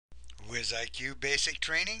WizIQ Basic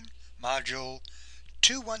Training, Module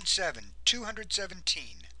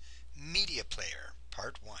 217, Media Player,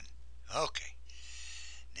 Part 1. Okay,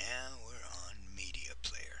 now we're on Media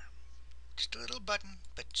Player. Just a little button,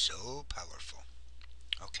 but so powerful.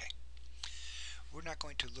 Okay, we're not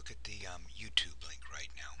going to look at the YouTube link right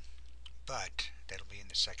now, but that'll be in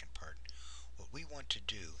the second part. What we want to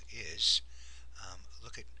do is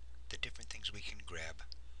look at the different things we can grab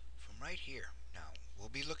from right here. Now, we'll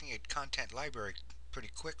be looking at content library pretty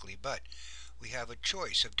quickly, but we have a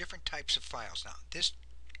choice of different types of files. Now, this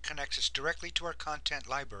connects us directly to our content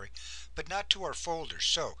library, but not to our folders.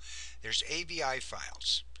 So, there's AVI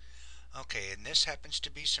files. Okay, and this happens to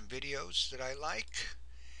be some videos that I like.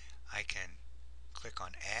 I can click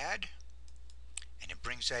on Add, and it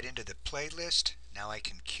brings that into the playlist. Now I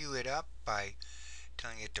can queue it up by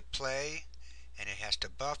telling it to play, and it has to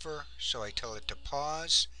buffer, so I tell it to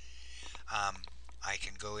pause. I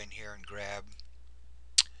can go in here and grab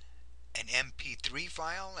an MP3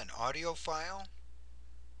 file, an audio file,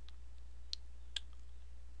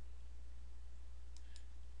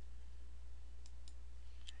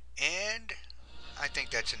 and I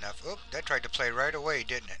think that's enough. Oh, that tried to play right away,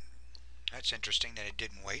 didn't it? That's interesting that it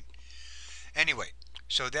didn't wait. Anyway,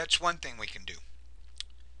 so that's one thing we can do.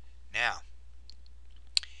 Now,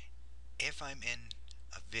 if I'm in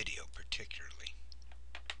a video particularly,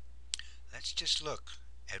 let's just look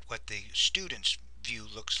at what the student's view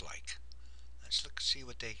looks like. Let's see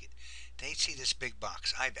what they see this big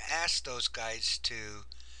box. I've asked those guys to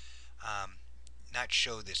not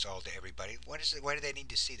show this all to everybody. What is it? Why do they need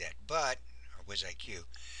to see that? But, or WizIQ,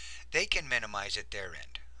 they can minimize at their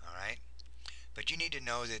end, all right? But you need to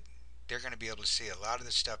know that they're going to be able to see a lot of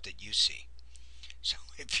the stuff that you see. So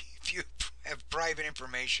if you have private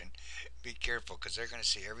information, be careful, because they're going to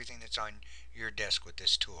see everything that's on your desk with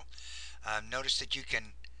this tool. Notice that you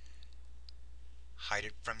can hide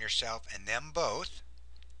it from yourself and them both.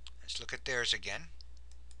 Let's look at theirs again.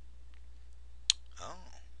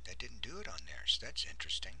 Oh, that didn't do it on theirs. That's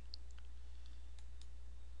interesting.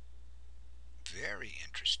 Very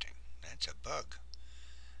interesting. That's a bug.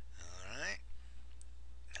 Alright.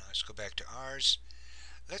 Now let's go back to ours.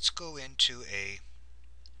 Let's go into I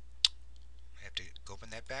have to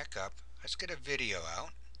open that back up. Let's get a video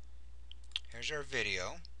out. Here's our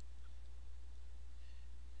video.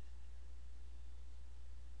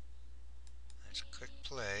 Let's click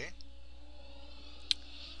play.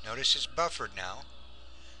 Notice it's buffered now.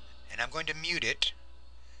 And I'm going to mute it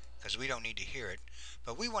because we don't need to hear it.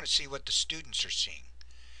 But we want to see what the students are seeing.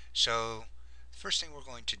 So the first thing we're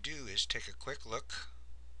going to do is take a quick look.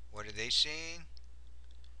 What are they seeing?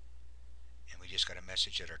 And we just got a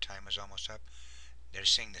message that our time is almost up. They're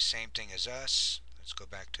seeing the same thing as us. Let's go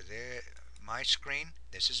back to my screen.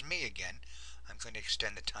 This is me again. I'm going to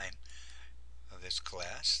extend the time of this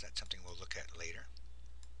class. That's something we'll look at later.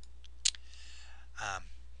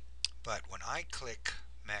 But when I click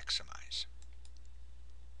maximize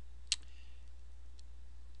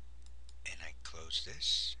and I close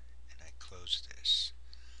this and I close this,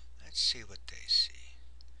 let's see what they see.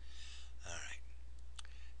 Alright,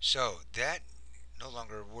 so that no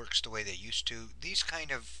longer works the way they used to. These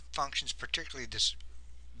kind of functions, particularly this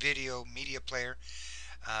video media player,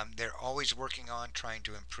 they're always working on trying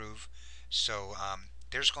to improve. So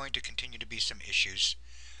there's going to continue to be some issues,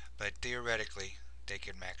 but theoretically they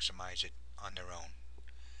can maximize it on their own.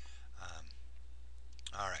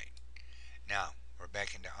 Alright, now we're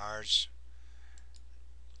back into ours.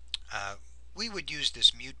 We would use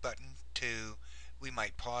this mute button to, we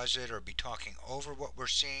might pause it or be talking over what we're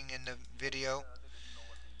seeing in the video,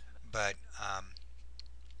 but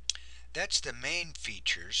that's the main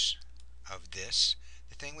features of this.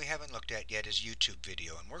 The thing we haven't looked at yet is YouTube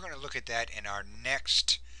video, and we're going to look at that in our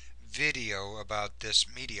next video about this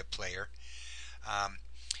media player.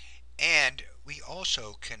 And we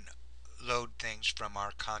also can load things from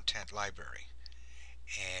our content library,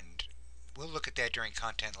 and we'll look at that during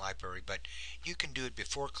content library, but you can do it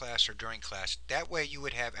before class or during class. That way you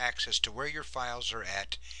would have access to where your files are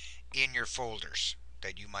at in your folders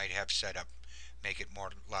that you might have set up, make it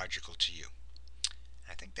more logical to you.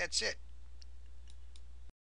 I think that's it.